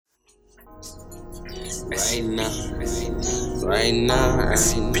Right now, right now,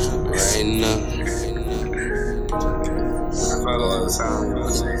 right now. Follow us on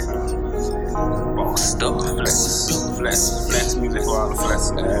bossed up, flex me before all the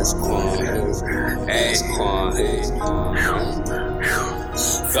flex. S-Quan, Hey, S-Quan,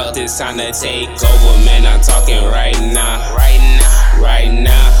 felt it's time to take over, man. I'm talking right now, right now, right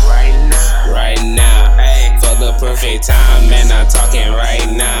now, right now. Hey, for the perfect time, man. I'm talking right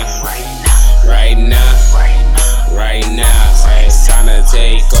now, right now, right now. It's time to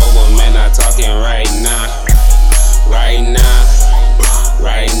take over, man. I'm talking right now, right now,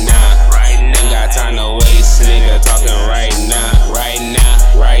 right now. Ain't got time to waste, nigga. Talking right now, right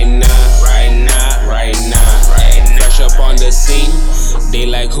now, right now, right now, right now. Fresh up on the scene, they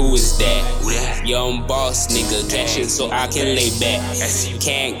like, who is that? Young boss, nigga, cash it so I can lay back.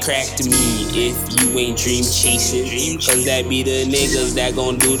 Can't crack to me if you ain't dream chasing, cause that be the niggas that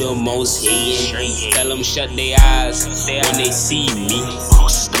gon' do the most hating. Tell them shut their eyes when they see me.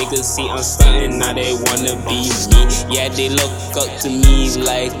 Niggas see I'm stuntin', now they wanna be me. Yeah, they look up to me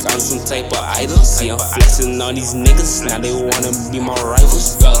like I'm some type of idol. See I'm flexing on these niggas, now they wanna be my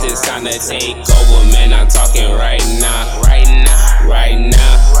rivals. Felt it's time to take over, man. I'm talking right now, right now, right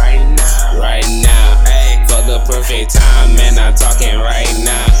now, right now, right now. Hey, for the perfect time, man. I'm talking right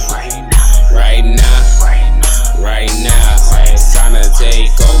now, right now, right now, right now. It's time to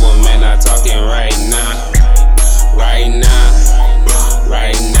take over, man. I'm talking right now, right now,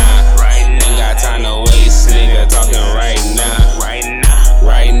 right now. Ain't got time to waste, nigga. Talking right now, right now,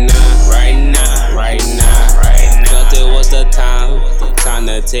 right now, right now, right now. Felt it was the time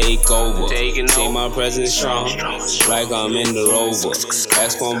to take over. See my presence strong, like I'm in the Rover.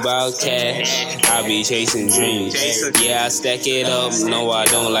 S-Quan about cash, I be chasing dreams. Yeah, I stack it up, no I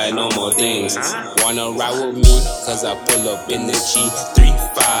don't like no more things. Wanna ride with me, cause I pull up in the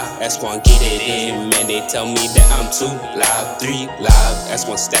G35. S-Quan get it in, man, they tell me that I'm too live. 3 live,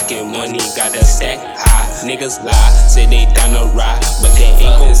 S-Quan stacking money, got a stack high. Niggas lie, say they down the ride, but they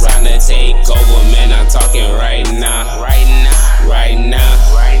ain't gon' ride to take over, man. I'm talking right now, right now, right now,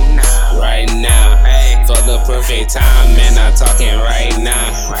 right now, right now. Hey, for the perfect time, man. I'm talking right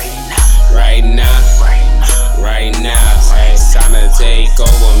now, right now, right now, right now. Hey, it's time to take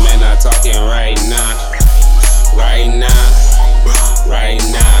over, man. I'm talking right now, right now, right